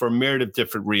that for a myriad of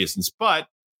different reasons. But,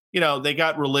 they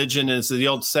got religion. And it's the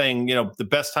old saying, the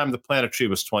best time to plant a tree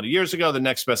was 20 years ago. The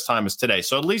next best time is today.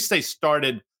 So at least they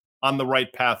started on the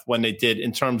right path when they did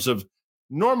in terms of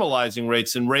normalizing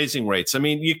rates and raising rates. I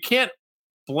mean, you can't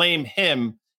blame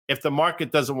him if the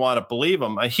market doesn't want to believe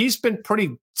him. He's been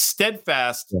pretty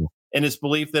steadfast in his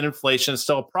belief that inflation is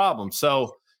still a problem.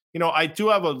 So, I do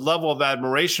have a level of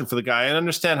admiration for the guy. I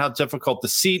understand how difficult the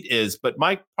seat is, but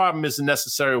my problem isn't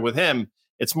necessarily with him.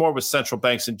 It's more with central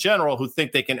banks in general who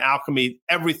think they can alchemy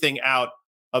everything out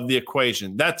of the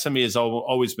equation. That to me has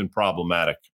always been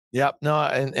problematic. Yeah, no,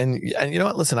 and you know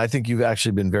what? Listen, I think you've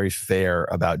actually been very fair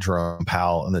about Jerome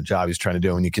Powell and the job he's trying to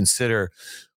do. When you consider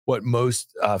what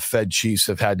most Fed chiefs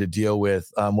have had to deal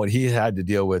with, what he had to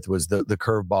deal with was the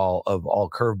curveball of all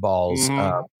curveballs.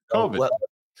 COVID.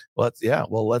 Let's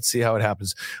see how it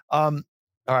happens.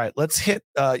 All right, let's hit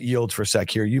yields for a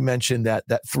sec here. You mentioned that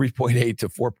 3.8 to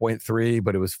 4.3,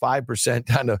 but it was 5%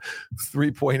 down to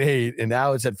 3.8, and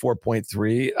now it's at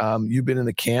 4.3. You've been in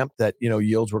the camp that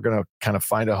yields were going to kind of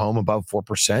find a home above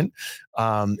 4%,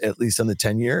 at least on the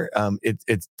 10-year.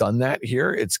 It's done that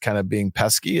here. It's kind of being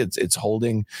pesky. It's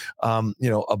holding,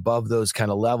 above those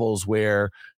kind of levels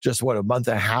where just a month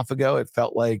and a half ago, it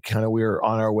felt like kind of we were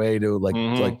on our way to like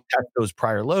test those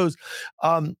prior lows.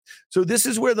 So this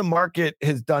is where the market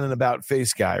has done an about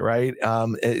face guy, right?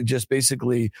 It just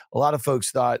basically a lot of folks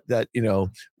thought that,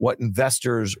 what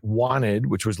investors wanted,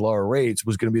 which was lower rates,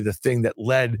 was going to be the thing that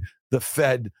led the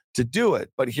Fed to do it.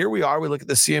 But here we are, we look at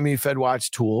the CME Fed Watch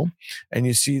tool, and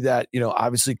you see that,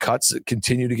 obviously cuts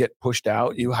continue to get pushed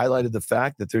out. You highlighted the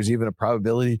fact that there's even a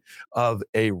probability of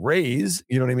a raise,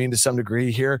 to some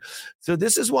degree here. So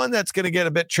this is one that's going to get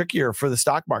a bit trickier for the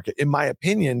stock market, in my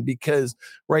opinion, because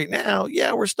right now,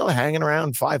 we're still hanging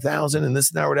around 5,000 and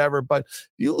this and that, whatever. But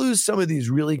you lose some of these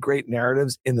really great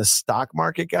narratives in the stock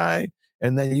market, guy,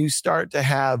 and then you start to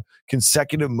have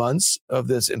consecutive months of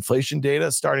this inflation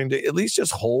data starting to at least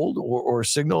just hold or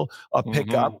signal a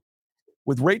pickup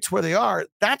with rates where they are.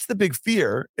 That's the big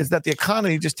fear, is that the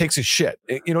economy just takes a shit.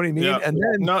 You know what I mean? Yeah. And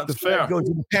then the Fed goes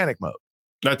into panic mode.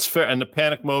 That's fair. And the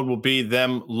panic mode will be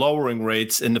them lowering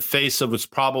rates in the face of what's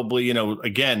probably,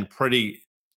 again, pretty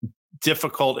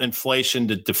difficult inflation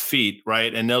to defeat,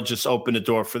 right? And they'll just open the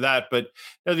door for that. But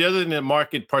the other thing that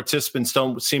market participants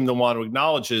don't seem to want to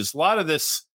acknowledge is a lot of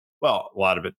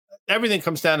it, everything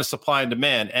comes down to supply and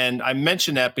demand. And I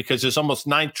mention that because there's almost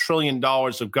 $9 trillion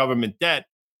of government debt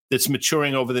that's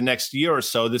maturing over the next year or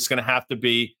so that's going to have to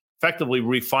be effectively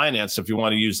refinanced, if you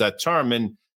want to use that term.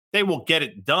 And they will get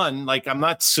it done. Like, I'm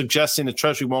not suggesting the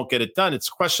Treasury won't get it done. It's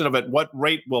a question of at what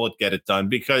rate will it get it done?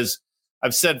 Because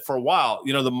I've said for a while,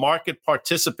 the market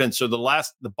participants are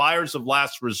the buyers of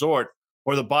last resort,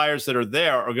 or the buyers that are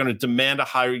there are going to demand a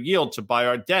higher yield to buy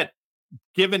our debt.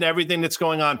 Given everything that's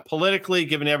going on politically,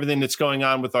 given everything that's going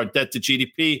on with our debt to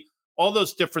GDP, all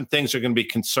those different things are going to be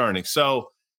concerning.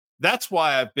 So that's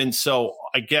why I've been so,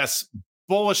 I guess,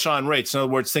 bullish on rates. In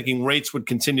other words, thinking rates would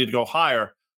continue to go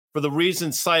higher for the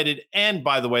reasons cited. And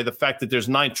by the way, the fact that there's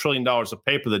 $9 trillion of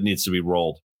paper that needs to be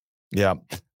rolled. Yeah.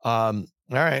 All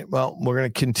right. Well, we're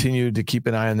going to continue to keep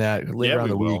an eye on that later on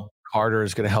the week. Carter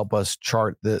is going to help us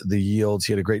chart the yields.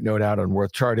 He had a great note out on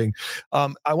worth charting.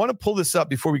 I want to pull this up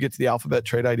before we get to the alphabet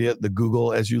trade idea, the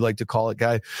Google, as you like to call it,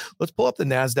 Guy. Let's pull up the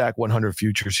NASDAQ 100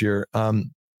 futures here.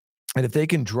 And if they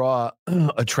can draw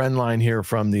a trend line here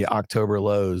from the October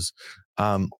lows,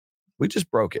 we just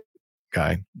broke it,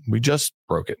 Guy. We just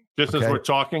broke it. Just as we're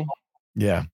talking?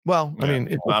 Yeah. Well, I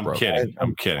mean, I'm kidding.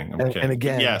 I'm kidding. And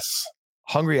again, yes.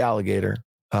 Hungry alligator.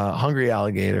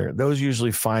 Those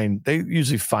usually find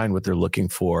what they're looking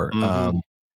for. Mm-hmm.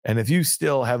 And if you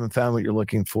still haven't found what you're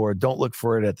looking for, don't look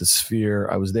for it at the Sphere.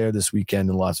 I was there this weekend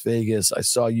in Las Vegas. I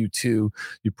saw you too.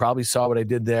 You probably saw what I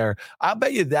did there. I'll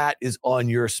bet you that is on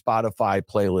your Spotify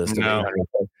playlist. No.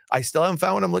 I still haven't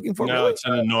found what I'm looking for. No, really? It's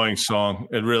an annoying song.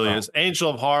 It really is. Angel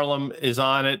of Harlem is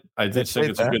on it. I just think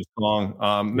it's a good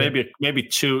song. Maybe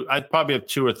two. I'd probably have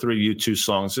 2 or 3 U2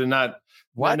 songs. They're not.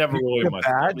 What? Never really much.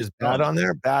 Bad is Bad on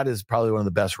there. Bad is probably one of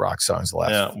the best rock songs. The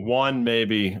last one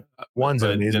maybe. One's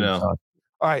an amazing song.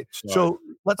 All right, so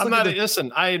let's.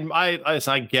 Listen. I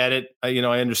get it. I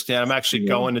understand. I'm actually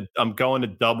going to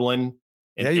Dublin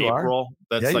in April.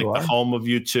 That's like the home of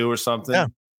U2 or something. Yeah,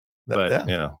 but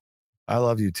I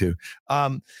love U2.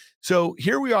 So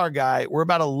here we are, Guy. We're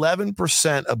about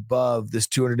 11% above this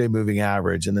 200-day moving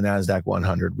average in the NASDAQ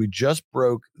 100. We just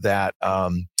broke that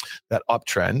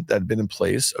uptrend that had been in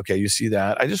place. Okay, you see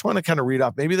that. I just want to kind of read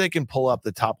off. Maybe they can pull up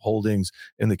the top holdings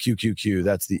in the QQQ.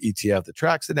 That's the ETF that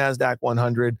tracks the NASDAQ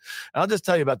 100. And I'll just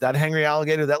tell you about that hangry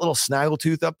alligator, that little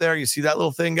snaggletooth up there. You see that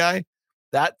little thing, Guy?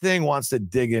 That thing wants to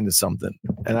dig into something.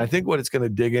 And I think what it's going to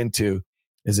dig into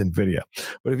is NVIDIA.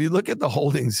 But if you look at the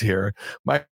holdings here,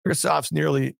 Microsoft's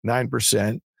nearly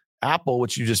 9%. Apple,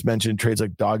 which you just mentioned, trades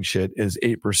like dog shit, is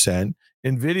 8%.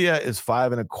 NVIDIA is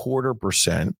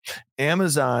 5.25%.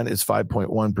 Amazon is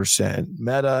 5.1%.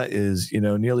 Meta is,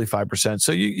 nearly 5%.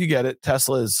 So you get it.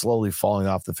 Tesla is slowly falling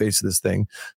off the face of this thing.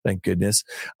 Thank goodness.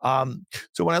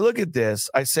 So when I look at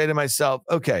this, I say to myself,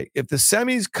 okay, if the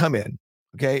semis come in,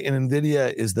 okay, and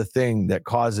NVIDIA is the thing that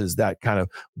causes that kind of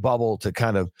bubble to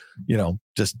kind of,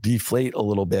 just deflate a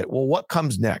little bit. Well, what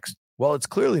comes next? Well, it's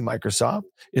clearly Microsoft,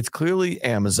 it's clearly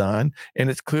Amazon, and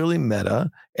it's clearly Meta,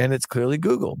 and it's clearly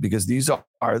Google, because these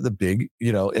are the big,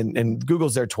 and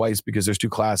Google's there twice because there's 2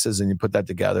 classes and you put that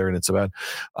together and it's about,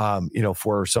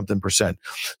 4 something percent.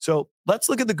 So let's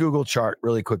look at the Google chart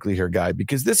really quickly here, Guy,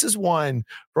 because this is one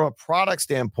from a product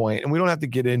standpoint, and we don't have to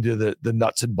get into the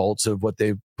nuts and bolts of what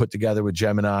they've put together with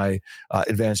Gemini,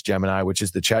 Advanced Gemini, which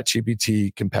is the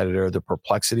ChatGPT competitor, the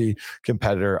Perplexity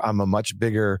competitor. I'm a much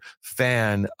bigger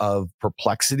fan of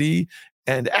Perplexity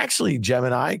and actually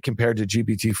Gemini compared to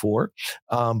GPT-4.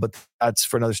 But that's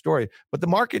for another story. But the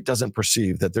market doesn't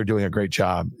perceive that they're doing a great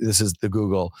job. This is the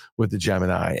Google with the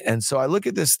Gemini. And so I look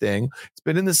at this thing. It's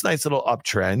been in this nice little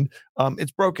uptrend.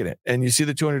 It's broken it. And you see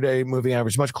the 200-day moving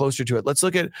average much closer to it. Let's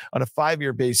look at it on a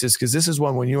 5-year basis, because this is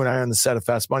one when you and I are on the set of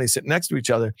Fast Money sitting next to each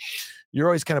other, you're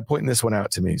always kind of pointing this one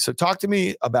out to me. So talk to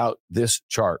me about this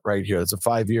chart right here. It's a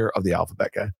 5-year of the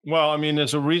alphabet, Guy. Well, I mean,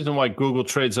 there's a reason why Google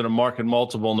trades at a market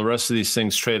multiple and the rest of these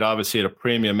things trade obviously at a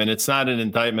premium. And it's not an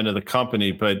indictment of the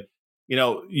company, but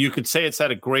you could say it's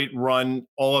had a great run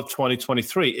all of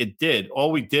 2023. It did.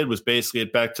 All we did was basically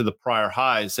get back to the prior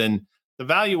highs, and the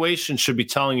valuation should be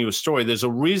telling you a story. There's a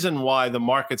reason why the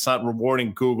market's not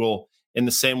rewarding Google in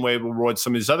the same way it rewards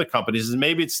some of these other companies. And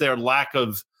maybe it's their lack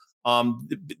of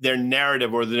their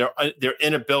narrative or their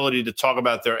inability to talk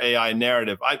about their AI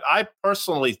narrative. I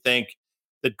personally think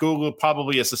that Google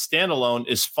probably as a standalone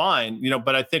is fine,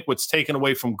 but I think what's taken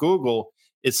away from Google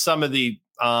is some of the,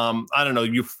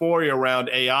 euphoria around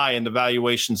AI and the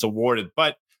valuations awarded.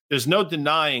 But there's no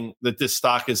denying that this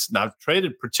stock is not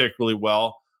traded particularly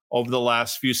well over the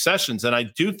last few sessions. And I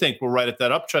do think we're right at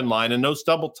that uptrend line, and those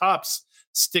double tops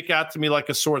stick out to me like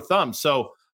a sore thumb.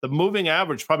 So the moving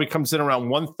average probably comes in around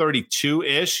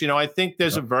 132-ish. I think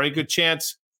there's a very good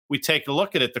chance we take a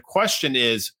look at it. The question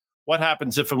is, what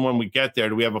happens if and when we get there?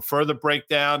 Do we have a further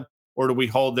breakdown, or do we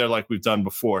hold there like we've done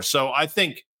before? So I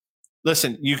think,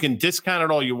 listen, you can discount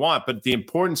it all you want, but the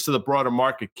importance to the broader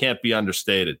market can't be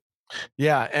understated.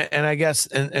 Yeah, and I guess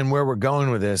and where we're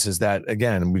going with this is that,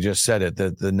 again, we just said it,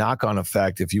 the knock-on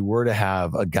effect, if you were to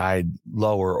have a guide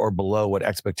lower or below what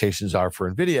expectations are for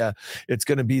NVIDIA, it's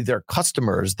going to be their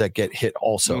customers that get hit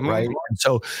also, right? And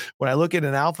so when I look at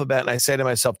an Alphabet and I say to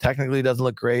myself, technically it doesn't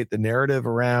look great, the narrative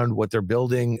around what they're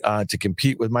building to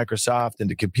compete with Microsoft and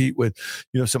to compete with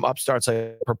some upstarts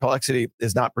like Perplexity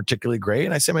is not particularly great.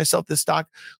 And I say to myself, this stock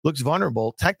looks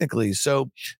vulnerable technically. So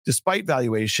despite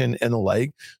valuation and the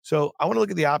like, so I want to look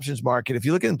at the options market. If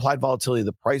you look at implied volatility,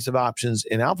 the price of options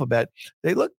in Alphabet,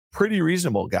 they look pretty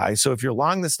reasonable, guys. So if you're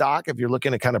long the stock, if you're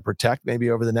looking to kind of protect maybe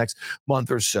over the next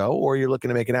month or so, or you're looking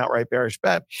to make an outright bearish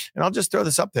bet, and I'll just throw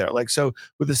this up there. So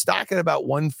with the stock at about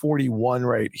 141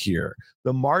 right here,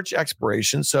 the March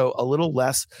expiration, so a little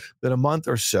less than a month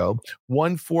or so,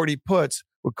 140 puts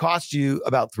would cost you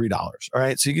about $3. All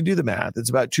right. So you can do the math. It's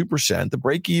about 2%. The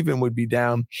break even would be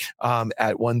down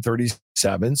at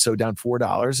 137. So down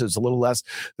 $4. It's a little less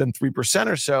than 3%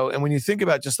 or so. And when you think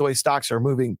about just the way stocks are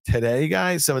moving today,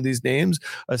 guys, some of these names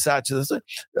aside to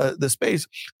the space,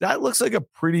 that looks like a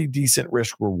pretty decent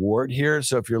risk reward here.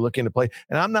 So if you're looking to play,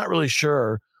 and I'm not really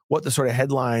sure what the sort of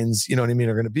headlines, are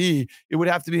going to be, it would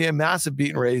have to be a massive beat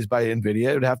and raise by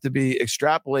NVIDIA. It would have to be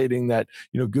extrapolating that,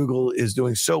 Google is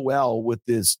doing so well with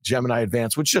this Gemini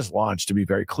Advanced, which just launched, to be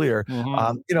very clear,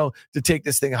 to take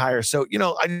this thing higher. So,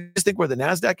 I just think where the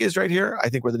NASDAQ is right here, I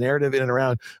think where the narrative in and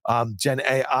around Gen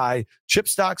AI chip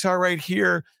stocks are right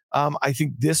here, I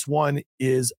think this one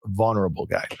is vulnerable,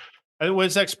 guy.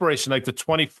 When's expiration? Like the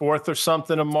 24th or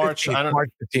something of March?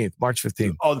 15th, March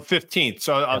 15th. Oh, the 15th.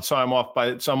 So I'm sorry, I'm off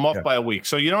by a week.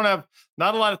 So you don't have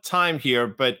not a lot of time here,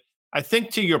 but I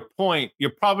think to your point, you're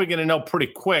probably going to know pretty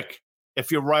quick if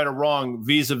you're right or wrong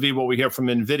vis-a-vis what we hear from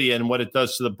NVIDIA and what it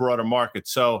does to the broader market.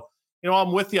 So,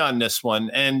 I'm with you on this one.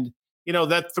 And,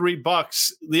 that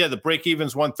 $3, the break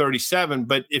even's 137.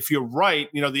 But if you're right,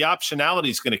 the optionality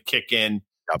is going to kick in.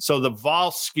 So the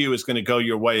vol skew is going to go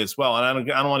your way as well. And I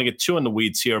don't want to get too in the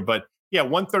weeds here, but yeah,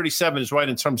 137 is right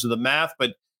in terms of the math.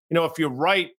 But, if you're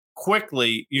right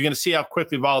quickly, you're going to see how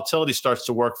quickly volatility starts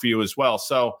to work for you as well.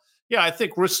 So, yeah, I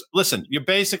think listen, you're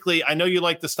basically, I know you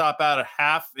like to stop out at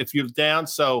half if you're down.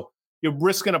 So you're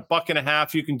risking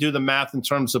 $1.50. You can do the math in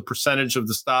terms of percentage of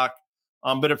the stock.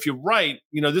 But if you're right,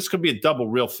 this could be a double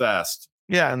real fast.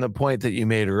 Yeah, and the point that you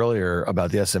made earlier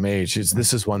about the SMH is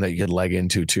this is one that you could leg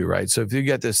into too, right? So if you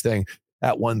get this thing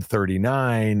at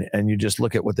 139 and you just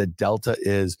look at what the delta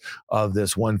is of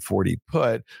this 140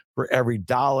 put, for every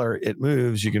dollar it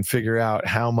moves, you can figure out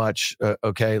how much,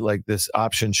 this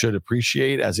option should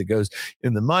appreciate as it goes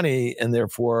in the money. And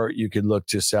therefore, you could look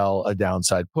to sell a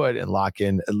downside put and lock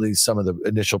in at least some of the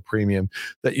initial premium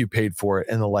that you paid for it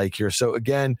and the like here. So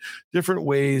again, different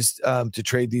ways to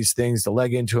trade these things, to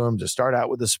leg into them, to start out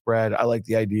with a spread. I like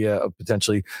the idea of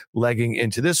potentially legging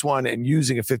into this one and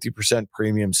using a 50%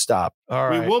 premium stop. All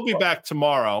right. We will be back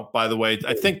tomorrow, by the way.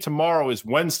 I think tomorrow is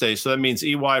Wednesday, so that means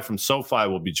EY from SoFi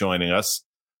will be joining us.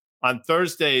 On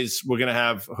Thursdays, we're going to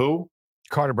have who?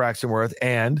 Carter Braxtonworth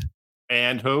and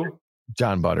who?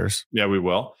 John Butters. Yeah, we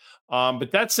will.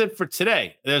 But that's it for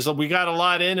today. We got a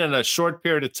lot in a short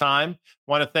period of time.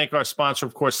 Want to thank our sponsor,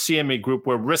 of course, CME Group,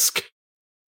 where risk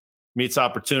meets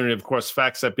opportunity. Of course,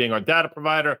 FactSet being our data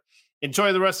provider.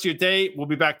 Enjoy the rest of your day. We'll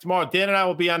be back tomorrow. Dan and I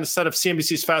will be on the set of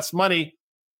CNBC's Fast Money.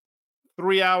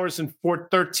 3 hours and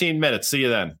 13 minutes. See you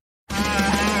then.